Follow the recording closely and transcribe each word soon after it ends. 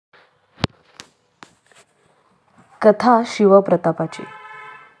कथा शिवप्रतापाची.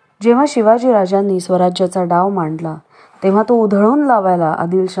 जेव्हा शिवाजी राजांनी स्वराज्याचा डाव मांडला तेव्हा तो उधळून लावायला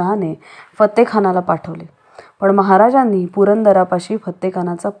आदिलशहाने फत्तेखानाला पाठवले. पण महाराजांनी पुरंदरापाशी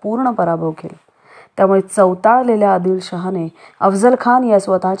फत्तेखानाचा पूर्ण पराभव केला. त्यामुळे चवताळलेल्या आदिलशहाने अफझल खान या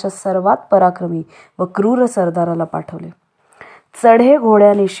स्वतःच्या सर्वात पराक्रमी व क्रूर सरदाराला पाठवले. चढे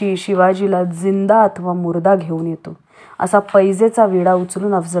घोड्यानिशी शिवाजीला जिंदा अथवा मुर्दा घेऊन येतो असा पैजेचा विडा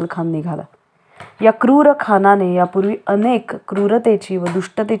उचलून अफझल खान निघाला. या क्रूर खानाने यापूर्वी अनेक क्रूरतेची व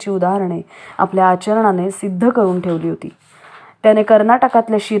दुष्टतेची उदाहरणे आपल्या आचरणाने सिद्ध करून ठेवली होती. त्याने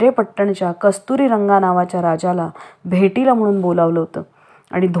कर्नाटकातल्या शिरेपट्टणच्या कस्तुरी रंगा नावाच्या राजाला भेटीला म्हणून बोलावलं होतं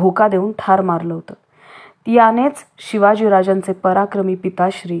आणि धोका देऊन ठार मारलं होतं. यानेच शिवाजीराजांचे पराक्रमी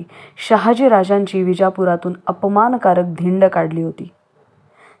पिताश्री शहाजीराजांची विजापुरातून अपमानकारक धिंड काढली होती.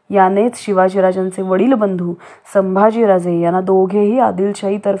 यानेच शिवाजीराजांचे वडील बंधू संभाजीराजे यांना दोघेही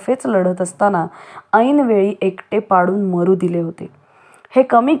आदिलशाहीतर्फेच लढत असताना ऐनवेळी एकटे पाडून मरू दिले होते. हे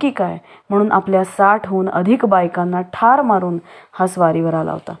कमी की काय म्हणून आपल्या 60हून अधिक बायकांना ठार मारून हा स्वारीवर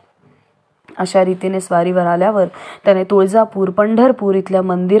आला होता. अशा रीतीने स्वारीवर आल्यावर त्याने तुळजापूर, पंढरपूर इथल्या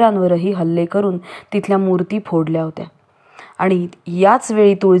मंदिरांवरही हल्ले करून तिथल्या मूर्ती फोडल्या होत्या. आणि याच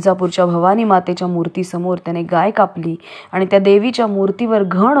वेळी तुळजापूरच्या भवानी मातेच्या मूर्तीसमोर त्याने गाय कापली आणि त्या देवीच्या मूर्तीवर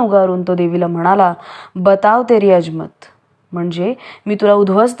घण उगारून तो देवीला म्हणाला, बताव तेरी अजमत, म्हणजे मी तुला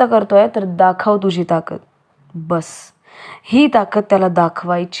उद्ध्वस्त करतोय तर दाखव तुझी ताकद. बस ही ताकद त्याला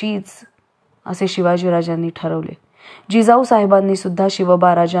दाखवायचीच असे शिवाजीराजांनी ठरवले. जिजाऊ साहेबांनी सुद्धा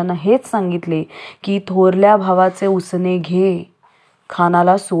शिवबा राजांना हेच सांगितले की थोरल्या भावाचे उसने घे,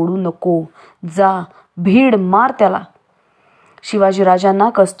 खानाला सोडू नको, जा भीड मार त्याला. शिवाजीराजांना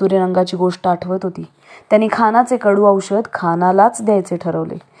कस्तुरी रंगाची गोष्ट आठवत होती. त्यांनी खानाचे कडू औषध खानालाच द्यायचे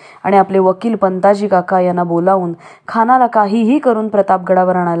ठरवले आणि आपले वकील पंताजी काका यांना बोलावून खानाला काहीही करून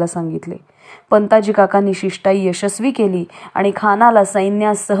प्रतापगडावर आणायला सांगितले. पंताजी काकांनी शिष्टाई यशस्वी केली आणि खानाला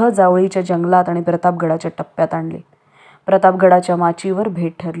सैन्यासह जावळीच्या जंगलात आणि प्रतापगडाच्या टप्प्यात आणले. प्रतापगडाच्या माचीवर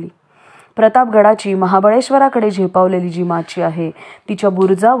भेट ठरली. प्रतापगडाची महाबळेश्वराकडे झेपावलेली जी माची आहे तिच्या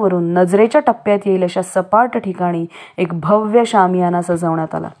बुरुजावरून नजरेच्या टप्प्यात येईल अशा सपाट ठिकाणी एक भव्य शामियाना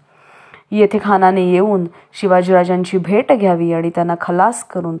सजवण्यात आला. येथे खानाने येऊन शिवाजीराजांची भेट घ्यावी आणि त्यांना खलास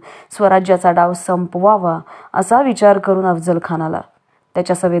करून स्वराज्याचा डाव संपवावा असा विचार करून अफझल खानाला.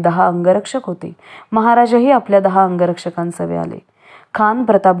 त्याच्या सवे 10 अंगरक्षक होते. महाराजही आपल्या 10 अंगरक्षकांसवे आले. खान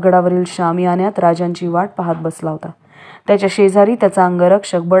प्रतापगडावरील शामियान्यात राजांची वाट पाहत बसला होता. त्याच्या शेजारी त्याचा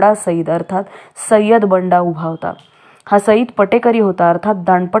अंगरक्षक बडा सईद अर्थात सय्यद बंडा उभा होता. हा सईद पटेकरी होता अर्थात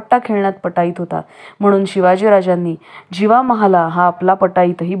दांडपट्टा खेळण्यात पटाईत होता. म्हणून शिवाजीराजांनी जीवा महाला हा आपला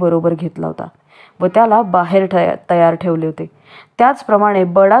पटाईतही बरोबर घेतला होता व त्याला बाहेर तयार ठेवले होते. त्याचप्रमाणे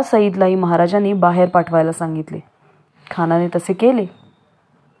बडा सईदलाही महाराजांनी बाहेर पाठवायला सांगितले. खानाने तसे केले.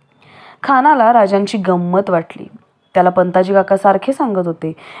 खानाला राजांची गंमत वाटली. त्याला पंताजी काका सारखे सांगत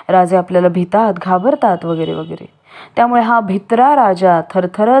होते, राजे आपल्याला भितात, घाबरतात वगैरे वगैरे. त्यामुळे हा भित्रा राजा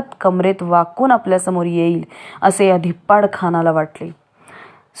थरथरत कमरेत वाकून आपल्यासमोर येईल असे या धिप्पाड खानाला वाटले.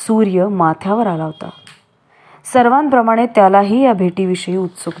 सूर्य माथ्यावर आला होता. सर्वांप्रमाणे त्यालाही या भेटीविषयी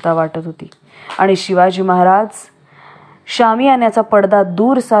उत्सुकता वाटत होती आणि शिवाजी महाराज शामियान्याचा पडदा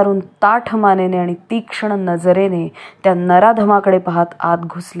दूर सारून ताठ मानेने आणि तीक्ष्ण नजरेने त्या नराधमाकडे पाहत आत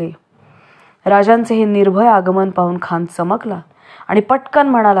घुसले. राजांचे हे निर्भय आगमन पाहून खान चमकला आणि पटकन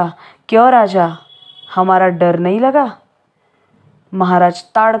म्हणाला, क्यों राजा, हमारा डर नहीं लगा? महाराज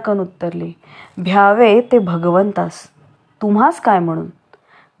ताडकन उत्तरले, भ्यावे ते भगवंतास, तुम्हास काय म्हणून.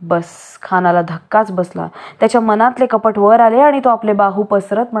 बस खानाला धक्काच बसला. त्याच्या मनातले कपट वर आले आणि तो आपले बाहू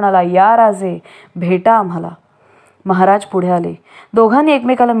पसरत म्हणाला, या राजे, भेटा आम्हाला. महाराज पुढे आले. दोघांनी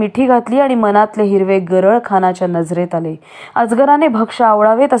एकमेकाला मिठी घातली आणि मनातले हिरवे गरळ खानाच्या नजरेत आले. अजगराने भक्ष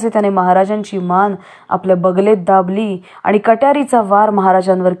आवळावेत असे त्याने महाराजांची मान आपल्या बगलेत दाबली आणि कट्यारीचा वार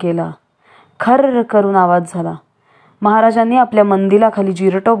महाराजांवर केला. खर्र करून आवाज झाला. महाराजांनी आपल्या मंदिलाखाली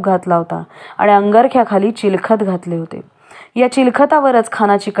जिरटोप घातला होता आणि अंगरख्याखाली चिलखत घातले होते. या चिलखतावरच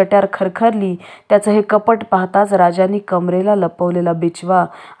खानाची कट्यार खरखरली. त्याचं हे कपट पाहताच राजांनी कमरेला लपवलेला बिचवा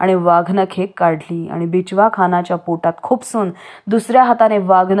आणि वाघनखे काढली आणि बिचवा खानाच्या पोटात खुपसून दुसऱ्या हाताने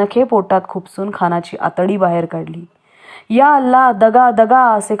वाघनखे पोटात खुपसून खानाची आतडी बाहेर काढली. या अल्ला, दगा दगा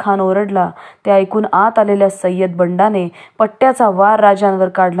असे खान ओरडला. ते ऐकून आत आलेल्या सय्यद बंडाने पट्ट्याचा वार राजांवर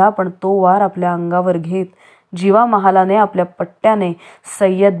काढला, पण तो वार आपल्या अंगावर घेत जीवा महालाने आपल्या पट्ट्याने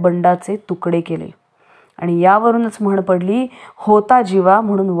सय्यद बंडाचे तुकडे केले. आणि यावरूनच म्हण पडली, होता जीवा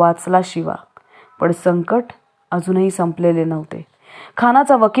म्हणून वाचला शिवा. पण संकट अजूनही संपलेले नव्हते.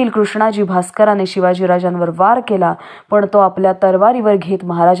 खानाचा वकील कृष्णाजी भास्कराने शिवाजीराजांवर वार केला, पण तो आपल्या तरवारीवर घेत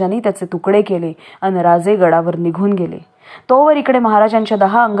महाराजांनी त्याचे तुकडे केले आणि राजे गडावर निघून गेले. तोवर इकडे महाराजांच्या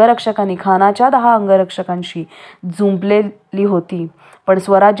 10 अंगरक्षकांनी खानाच्या 10 अंगरक्षकांशी जुंपलेली होती. पण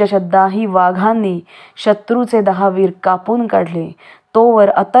स्वराज्याच्या 10 वाघांनी शत्रूचे 10 वीर कापून काढले. तोवर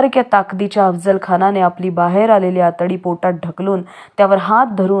अतर्क्य ताकदीच्या अफजल खानाने आपली बाहेर आलेली आतडी पोटात ढकलून त्यावर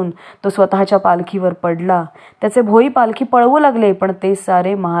हात धरून तो स्वतःच्या पालखीवर पडला. त्याचे भोई पालखी पळवू लागले, पण ते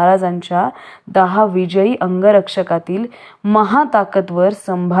सारे महाराजांच्या 10 विजयी अंगरक्षकातील महाताकदवर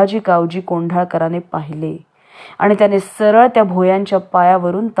संभाजी कावजी कोंढाळकराने पाहिले आणि त्याने सरळ त्या भोयांच्या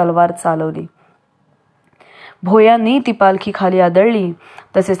पायावरून तलवार चालवली. भोयांनी ती पालखी खाली आदळली.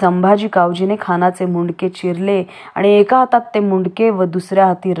 तसे संभाजी कावजीने खानाचे मुंडके चिरले आणि एका हातात ते मुंडके व दुसऱ्या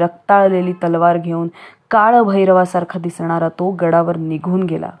हाती रक्ताळलेली तलवार घेऊन काळभैरवासारखा दिसणारा तो गडावर निघून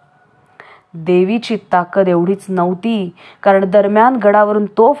गेला. देवीची ताकद एवढीच नव्हती, कारण दरम्यान गडावरून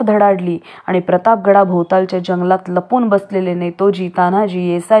तोफ धडाडली आणि प्रतापगडा भोवतालच्या जंगलात लपून बसलेले नेतोजी, तान्हाजी,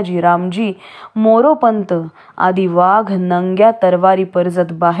 येसाजी, रामजी, मोरोपंत आदी वाघ नंग्या तरवारी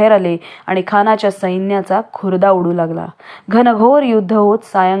परजत बाहेर आले आणि खानाच्या सैन्याचा खुर्दा उडू लागला. घनघोर युद्ध होत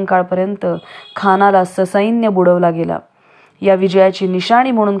सायंकाळपर्यंत खानाला ससैन्य बुडवला गेला. या विजयाची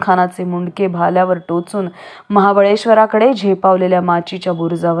निशाणी म्हणून खानाचे मुंडके भाल्यावर टोचून महाबळेश्वराकडे झेपावलेल्या माचीच्या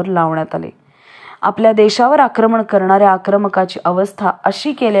बुरुजावर लावण्यात आले. आपल्या देशावर आक्रमण करणाऱ्या आक्रमकाची अवस्था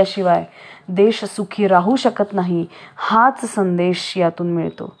अशी केल्याशिवाय देश सुखी राहू शकत नाही, हाच संदेश यातून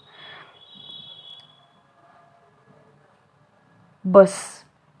मिळतो. बस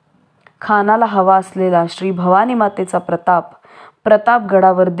खानाला हवा असलेला श्री भवानी मातेचा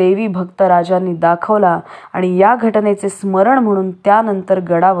प्रतापगडावर देवी भक्त राजांनी दाखवला आणि या घटनेचे स्मरण म्हणून त्यानंतर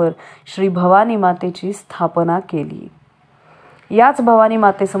गडावर श्री भवानी मातेची स्थापना केली. याच भवानी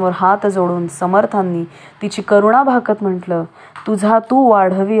मातेसमोर हात जोडून समर्थांनी तिची करुणा भाकत म्हटलं, तुझा तू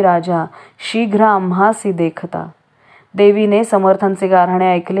वाढवी राजा, शीघ्र आम्हासी देखता. देवीने समर्थांचे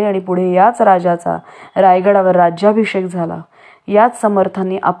गाऱ्हाणे ऐकले आणि पुढे याच राजाचा रायगडावर राज्याभिषेक झाला. याच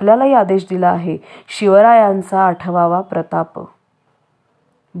समर्थांनी आपल्यालाही आदेश दिला आहे, शिवरायांचा 8वावा प्रताप.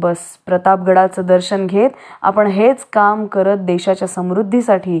 बस प्रतापगडाचं दर्शन घेत आपण हेच काम करत देशाच्या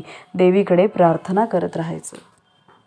समृद्धीसाठी देवीकडे प्रार्थना करत राहायचं.